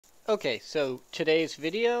Okay, so today's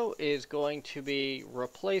video is going to be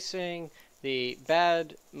replacing the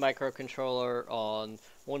bad microcontroller on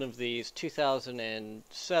one of these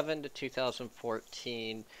 2007 to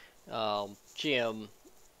 2014 GM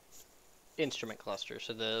instrument clusters,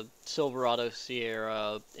 so the Silverado,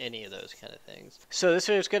 Sierra, any of those kind of things. So this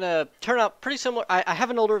is going to turn out pretty similar. I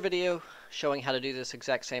have an older video showing how to do this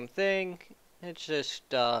exact same thing. It's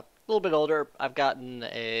just a little bit older. I've gotten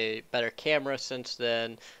a better camera since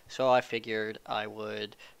then, so I figured I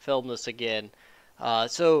would film this again.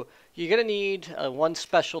 So you're going to need one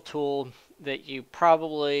special tool that you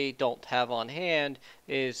probably don't have on hand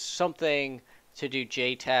is something to do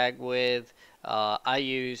JTAG with. I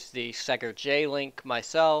use the Sega J-Link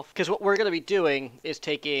myself because what we're going to be doing is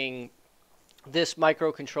taking this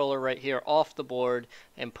microcontroller right here off the board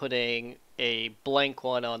and putting a blank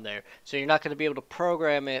one on there. So you're not going to be able to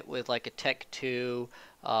program it with like a Tech 2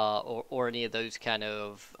 or any of those kind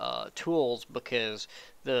of tools because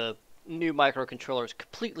the new microcontroller is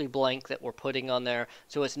completely blank that we're putting on there,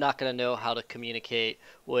 so it's not going to know how to communicate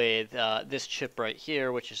with this chip right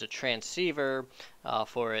here, which is a transceiver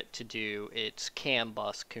for it to do its CAN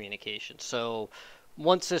bus communication. So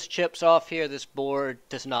once this chip's off here, this board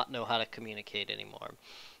does not know how to communicate anymore.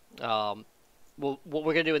 Well, what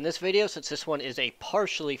we're going to do in this video, since this one is a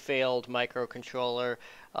partially failed microcontroller,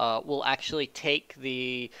 we'll actually take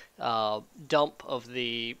the dump of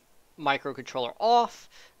the microcontroller off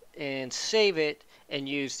and save it and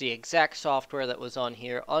use the exact software that was on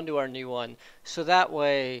here onto our new one, so that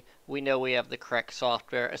way we know we have the correct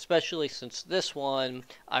software, especially since this one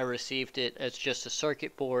I received it as just a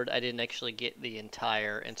circuit board. I didn't actually get the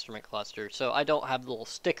entire instrument cluster, so I don't have the little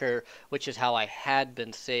sticker, which is how I had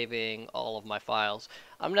been saving all of my files.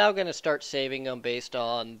 I'm now going to start saving them based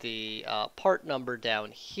on the part number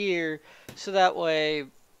down here, so that way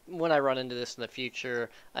when I run into this in the future,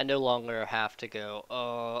 I no longer have to go,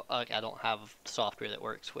 oh, I don't have software that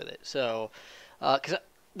works with it. So, because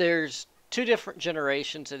there's two different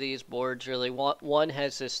generations of these boards, really. One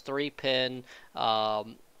has this 3-pin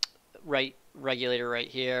regulator right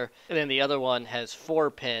here, and then the other one has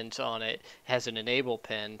 4 pins on it, has an enable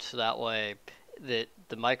pin, so that way that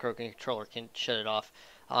the microcontroller can shut it off.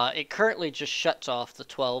 It currently just shuts off the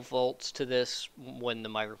 12 volts to this when the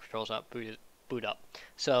microcontroller's not boot up.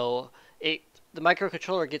 So the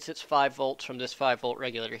microcontroller gets its 5 volts from this 5-volt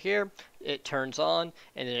regulator here. It turns on,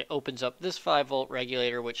 and then it opens up this 5-volt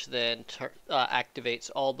regulator, which then activates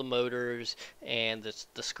all the motors and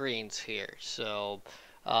the screens here. So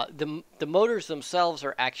the motors themselves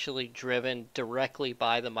are actually driven directly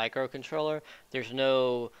by the microcontroller. There's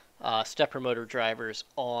no stepper motor drivers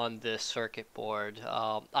on this circuit board.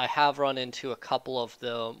 I have run into a couple of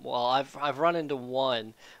them. Well, I've run into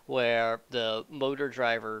one where the motor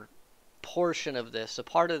driver portion of this, a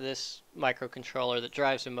part of this microcontroller that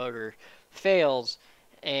drives the motor, fails,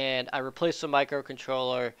 and I replaced the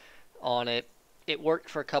microcontroller on it. It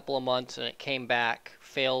worked for a couple of months, and it came back,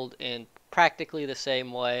 failed in practically the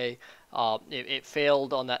same way. It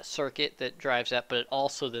failed on that circuit that drives that, but it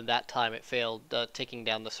also then that time it failed taking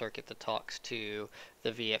down the circuit that talks to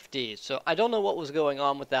the VFDs. So I don't know what was going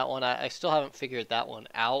on with that one. I still haven't figured that one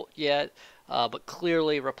out yet, but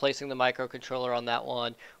clearly replacing the microcontroller on that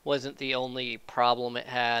one wasn't the only problem it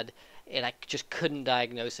had, and I just couldn't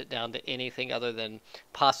diagnose it down to anything other than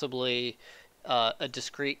possibly a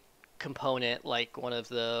discrete component like one of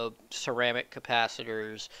the ceramic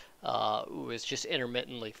capacitors was just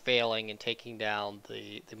intermittently failing and taking down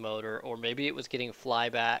the motor, or maybe it was getting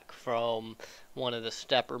flyback from one of the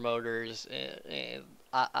stepper motors, and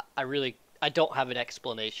I don't have an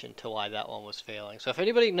explanation to why that one was failing. So if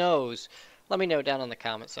anybody knows, let me know down in the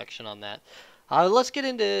comment section on that. Let's get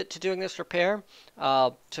into doing this repair.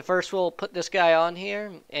 So first we'll put this guy on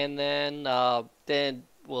here, and then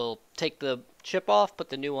we'll take the chip off, put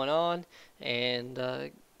the new one on,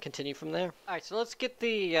 and continue from there. Alright, so let's get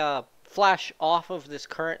the flash off of this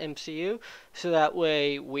current MCU, so that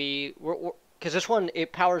way because this one,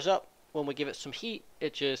 it powers up when we give it some heat.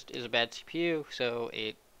 It just is a bad CPU, so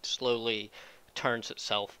it slowly turns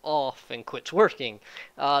itself off and quits working.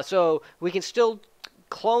 So we can still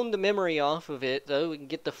clone the memory off of it, though. We can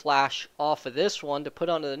get the flash off of this one to put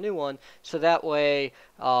onto the new one, so that way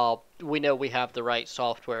we know we have the right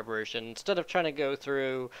software version. Instead of trying to go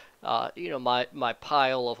through my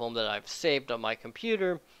pile of them that I've saved on my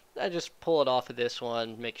computer, I just pull it off of this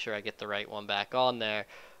one, make sure I get the right one back on there.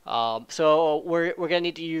 So we're going to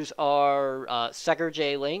need to use our Sega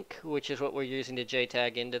J-Link, which is what we're using to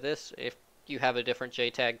JTAG into this. If you have a different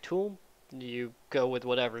JTAG tool, you go with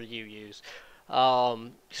whatever you use.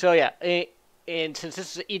 So yeah, And since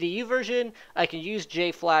this is an EDU version, I can use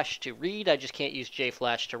JFlash to read. I just can't use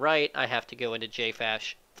JFlash to write. I have to go into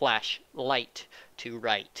JFlash Lite to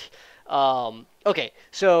write. Okay,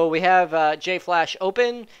 so we have JFlash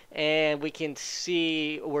open, and we can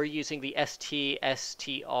see we're using the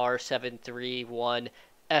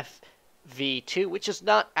ST30F772A, which is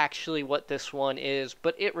not actually what this one is,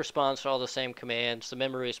 but it responds to all the same commands. The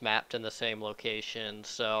memory is mapped in the same location,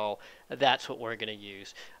 so that's what we're going to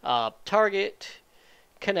use. Target,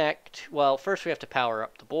 connect. Well, first we have to power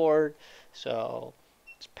up the board, so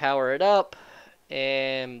let's power it up,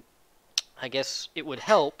 and I guess it would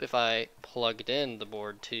help if I plugged in the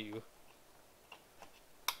board too.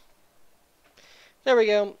 There we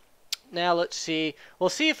go. Now let's see. We'll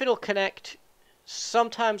see if it'll connect.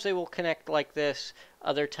 Sometimes they will connect like this.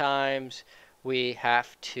 Other times we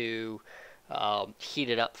have to heat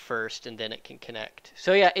it up first and then it can connect.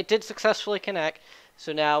 So yeah, it did successfully connect.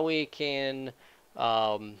 So now we can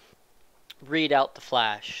read out the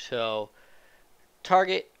flash. So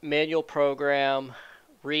target, manual program,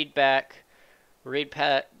 read back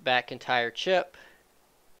entire chip.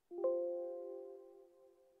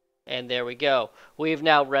 And there we go. We've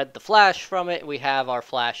now read the flash from it. We have our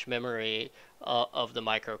flash memory of the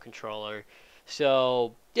microcontroller.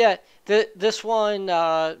 So yeah, this one,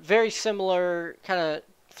 very similar kind of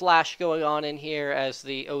flash going on in here as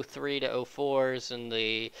the 03 to 04s and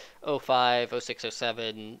the 05, 06,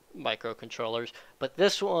 07 microcontrollers. But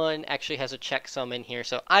this one actually has a checksum in here,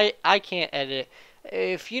 so I can't edit it.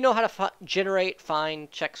 If you know how to find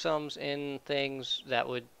checksums in things, that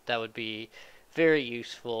would be very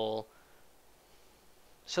useful.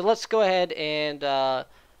 So let's go ahead and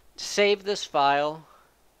save this file.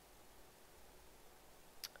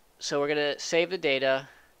 So we're going to save the data.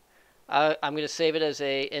 I'm going to save it as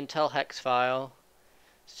a Intel hex file.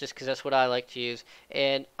 It's just because that's what I like to use.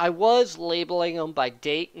 And I was labeling them by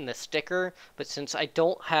date in the sticker, but since I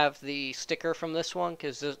don't have the sticker from this one,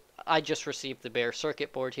 because I just received the bare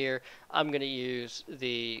circuit board here, I'm going to use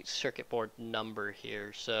the circuit board number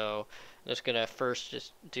here. So I'm just going to first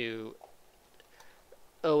just do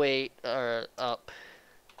 08 or up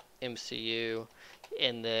MCU,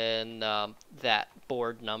 and then that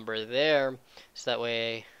board number there, so that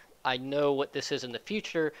way I know what this is in the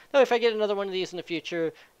future. Now if I get another one of these in the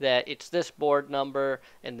future, that it's this board number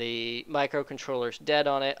and the microcontroller's dead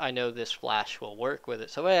on it, I know this flash will work with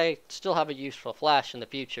it. So I still have a useful flash in the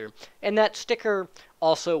future. And that sticker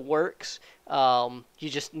also works. You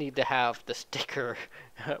just need to have the sticker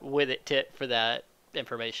with it for that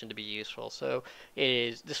information to be useful. So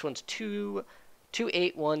this one's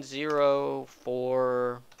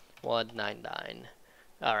 28104199.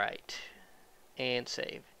 Alright. And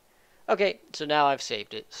save. Okay, so now I've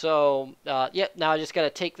saved it. So, yep, now I just got to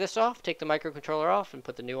take this off, take the microcontroller off, and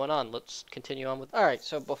put the new one on. Let's continue on with... Alright,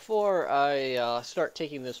 so before I start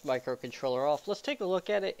taking this microcontroller off, let's take a look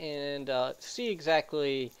at it and see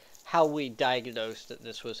exactly how we diagnosed that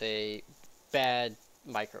this was a bad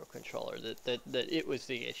microcontroller, that it was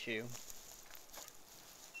the issue.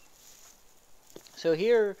 So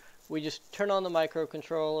here, we just turn on the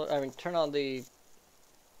microcontroller, turn on the...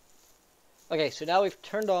 Okay, so now we've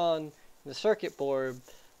turned on the circuit board.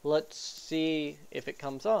 Let's see if it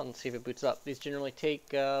comes on, see if it boots up. These generally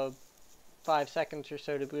take 5 seconds or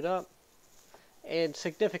so to boot up. And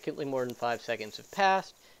significantly more than 5 seconds have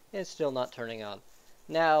passed, and it's still not turning on.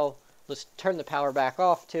 Now, let's turn the power back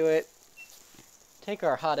off to it, take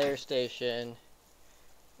our hot air station,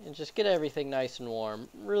 and just get everything nice and warm.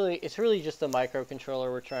 Really, it's really just the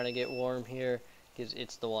microcontroller we're trying to get warm here, because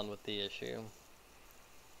it's the one with the issue.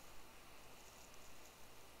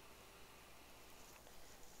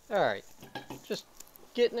 Alright, just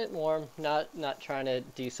getting it warm, not trying to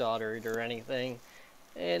desolder it or anything.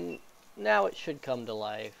 And now it should come to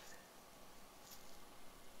life.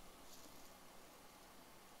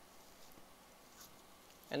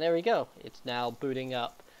 And there we go, it's now booting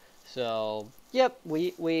up. So, yep,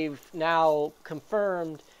 we've now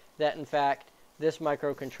confirmed that in fact this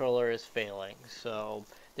microcontroller is failing. So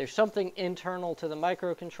there's something internal to the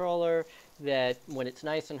microcontroller that when it's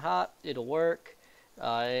nice and hot, it'll work.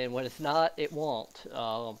 And when it's not, it won't.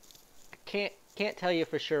 Can't tell you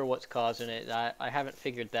for sure what's causing it. I haven't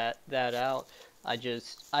figured that out. I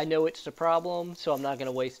know it's the problem, so I'm not going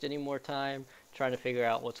to waste any more time trying to figure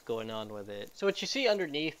out what's going on with it. So what you see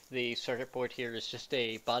underneath the circuit board here is just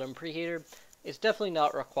a bottom preheater. It's definitely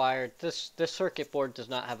not required. This circuit board does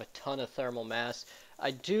not have a ton of thermal mass. I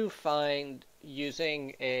do find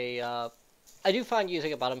using a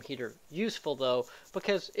bottom heater useful though,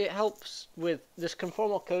 because it helps with this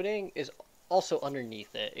conformal coating is also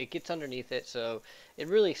underneath it. It gets underneath it, so it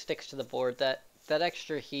really sticks to the board. That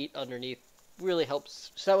extra heat underneath really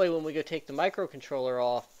helps. So that way, when we go take the microcontroller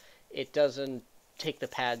off, it doesn't take the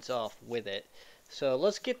pads off with it. So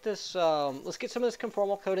let's get this. Let's get some of this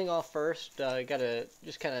conformal coating off first. Gotta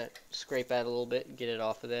just kind of scrape at it a little bit and get it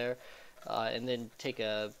off of there, and then take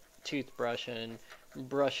a toothbrush and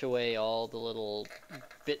brush away all the little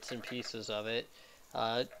bits and pieces of it.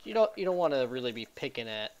 You don't want to really be picking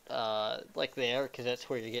at like there, because that's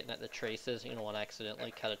where you're getting at the traces. You don't want to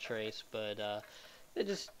accidentally cut a trace, but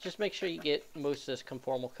just make sure you get most of this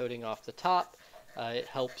conformal coating off the top. It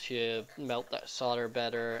helps you melt that solder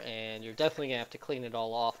better, and you're definitely gonna have to clean it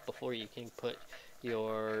all off before you can put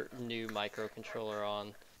your new microcontroller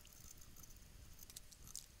on.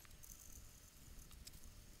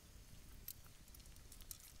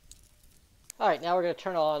 Alright, now we're going to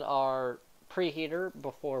turn on our preheater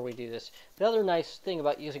before we do this. The other nice thing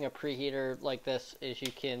about using a preheater like this is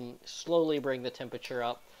you can slowly bring the temperature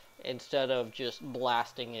up instead of just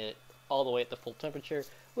blasting it all the way at the full temperature,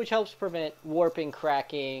 which helps prevent warping,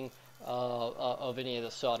 cracking of any of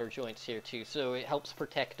the solder joints here too. So it helps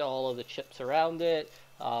protect all of the chips around it,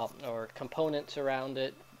 or components around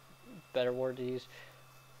it, better word to use.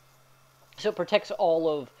 So it protects all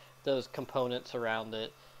of those components around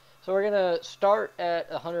it. So we're going to start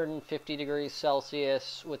at 150 degrees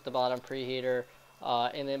Celsius with the bottom preheater,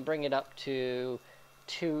 and then bring it up to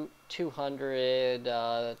 200,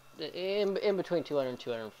 in between 200 and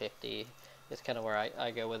 250 is kind of where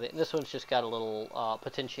I go with it. And this one's just got a little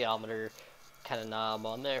potentiometer kind of knob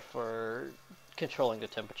on there for controlling the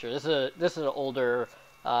temperature. This is an older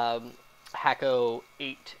Hacko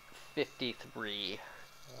 853.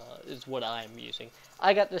 Is what I'm using.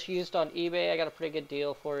 I got this used on eBay. I got a pretty good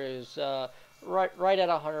deal for it. It was right at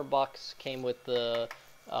 $100. Came with the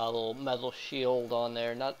little metal shield on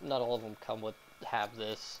there. Not all of them have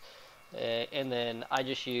this. And then I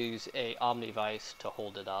just use a Omnivice to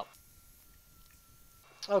hold it up.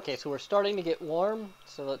 Okay, so we're starting to get warm.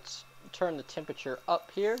 So let's turn the temperature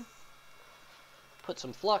up here. Put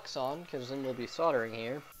some flux on, because then we'll be soldering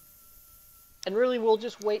here. And really, we'll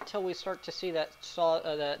just wait till we start to see that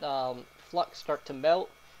flux start to melt,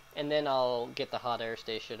 and then I'll get the hot air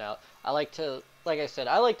station out. Like I said,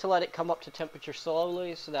 I like to let it come up to temperature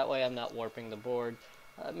slowly, so that way I'm not warping the board.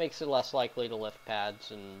 It makes it less likely to lift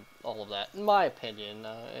pads and all of that, in my opinion,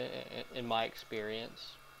 in my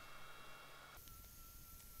experience.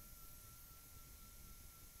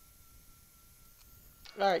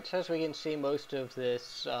 Alright, so as we can see, most of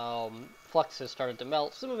this flux has started to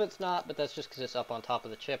melt. Some of it's not, but that's just because it's up on top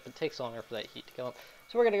of the chip. It takes longer for that heat to come up.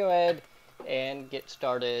 So we're going to go ahead and get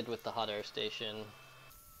started with the hot air station.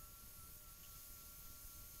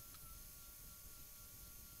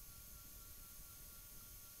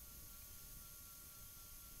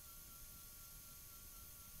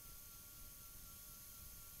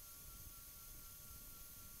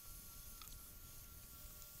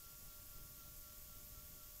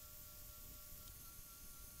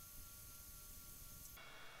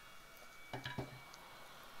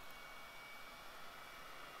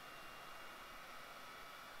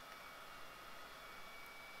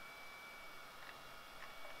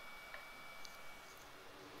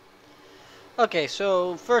 Okay,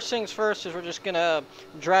 so first things first is we're just gonna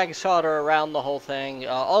drag solder around the whole thing.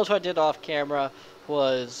 Also, I did off camera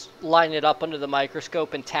was line it up under the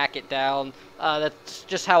microscope and tack it down. That's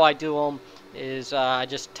just how I do them. I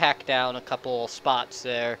just tack down a couple spots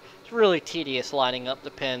there. It's really tedious lining up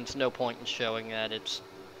the pins. No point in showing that. It's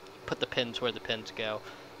put the pins where the pins go.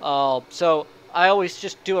 So I always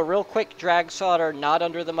just do a real quick drag solder, not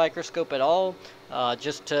under the microscope at all,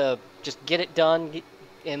 just to get it done,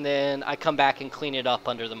 and then I come back and clean it up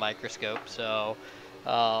under the microscope. So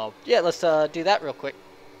yeah, let's do that real quick.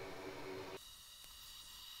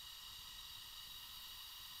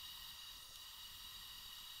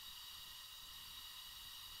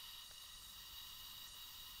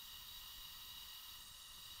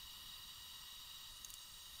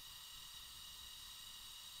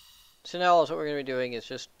 So now what we're going to be doing is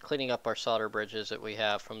just cleaning up our solder bridges that we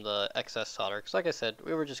have from the excess solder. Because like I said,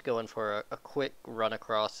 we were just going for a quick run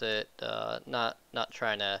across it, not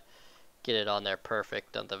trying to get it on there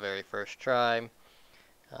perfect on the very first try.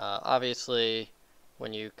 Obviously,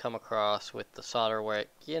 when you come across with the solder wick,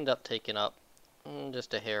 you end up taking up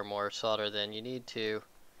just a hair more solder than you need to,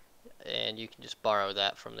 and you can just borrow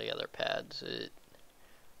that from the other pads.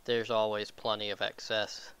 There's always plenty of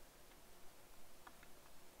excess.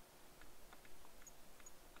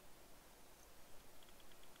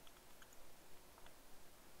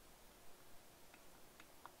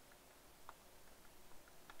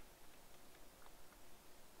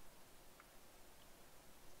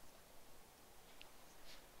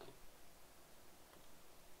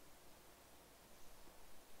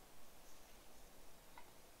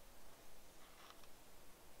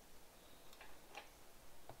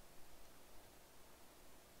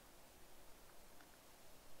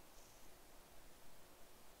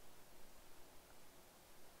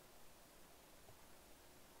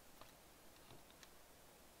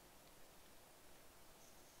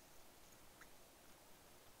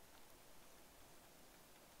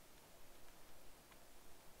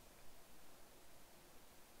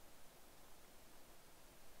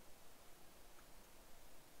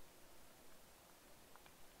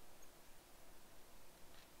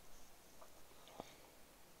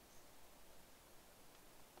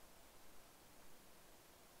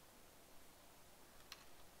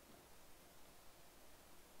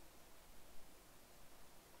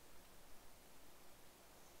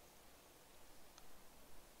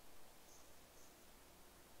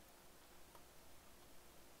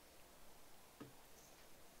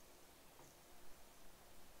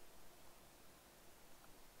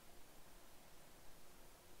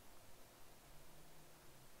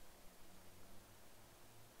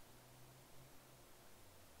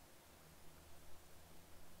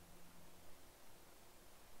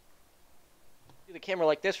 camera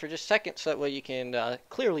like this for just seconds, so that way you can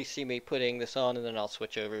clearly see me putting this on, and then I'll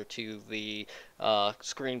switch over to the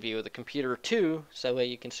screen view of the computer too, so that way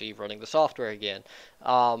you can see running the software again.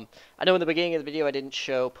 I know in the beginning of the video I didn't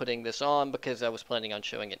show putting this on because I was planning on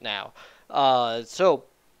showing it now. So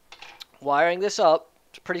wiring this up,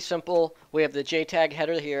 it's pretty simple. We have the JTAG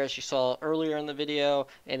header here, as you saw earlier in the video,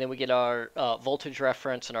 and then we get our voltage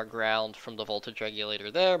reference and our ground from the voltage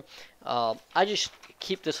regulator there. I just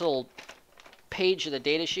keep this little page of the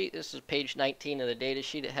datasheet. This is page 19 of the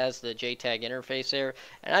datasheet. It has the JTAG interface there,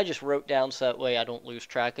 and I just wrote down so that way I don't lose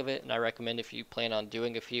track of it. And I recommend if you plan on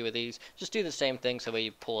doing a few of these, just do the same thing so that way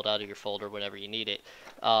you pull it out of your folder whenever you need it.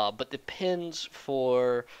 But the pins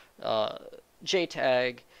for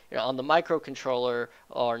JTAG, on the microcontroller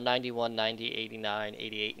are 91, 90, 89,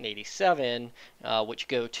 88, and 87, which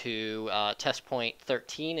go to test point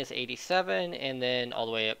 13 is 87, and then all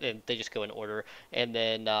the way up, and they just go in order, and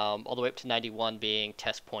then all the way up to 91 being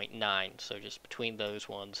test point 9. So just between those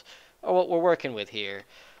ones are what we're working with here.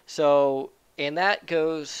 So, and that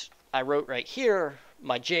goes, I wrote right here,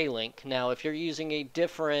 my J-Link. Now, if you're using a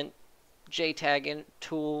different JTAG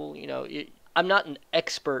tool, I'm not an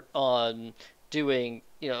expert on doing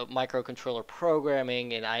microcontroller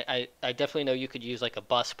programming, and I definitely know you could use like a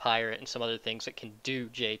bus pirate and some other things that can do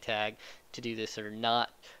JTAG to do this that are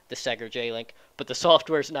not the Sega J-Link, but the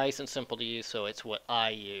software is nice and simple to use, so it's what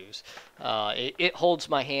I use. It holds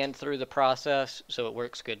my hand through the process, so it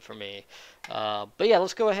works good for me. But yeah,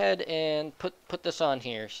 let's go ahead and put this on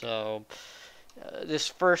here. So this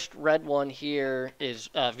first red one here is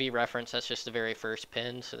V reference. That's just the very first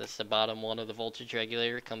pin, so that's the bottom one of the voltage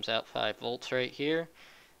regulator. It comes out 5 volts right here.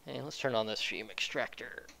 And let's turn on this stream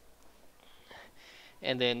extractor.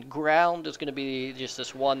 And then ground is going to be just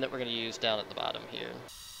this one that we're going to use down at the bottom here.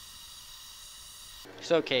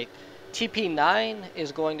 So okay, TP9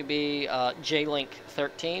 is going to be J-Link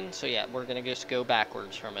 13. So yeah, we're going to just go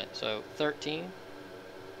backwards from it. So 13.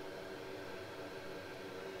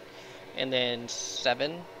 And then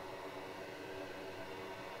 7.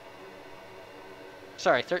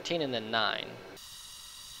 Sorry, 13 and then 9.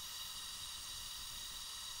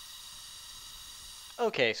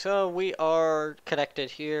 Okay, so we are connected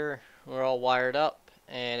here. We're all wired up,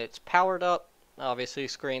 and it's powered up. Obviously,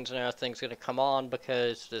 screens and everything's going to come on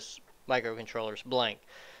because this microcontroller is blank.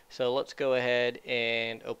 So let's go ahead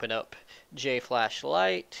and open up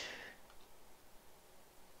JFlashLight.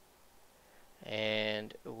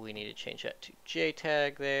 And we need to change that to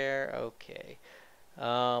JTAG there. Okay.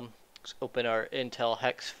 Let's open our Intel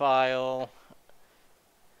hex file.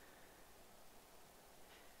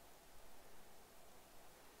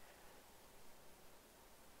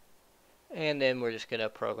 And then we're just going to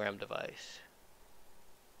program device.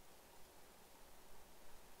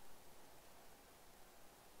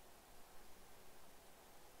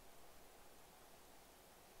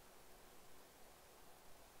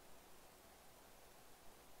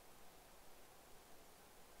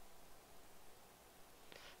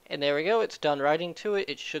 And there we go, it's done writing to it.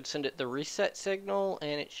 It should send it the reset signal,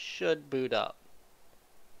 and it should boot up.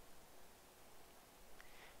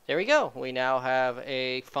 There we go. We now have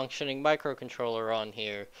a functioning microcontroller on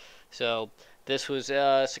here. So this was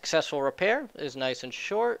a successful repair. It's nice and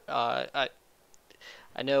short. I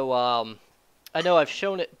know I've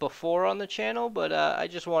shown it before on the channel, but I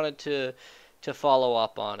just wanted to follow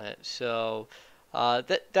up on it. So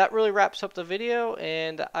that really wraps up the video,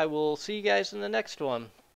 and I will see you guys in the next one.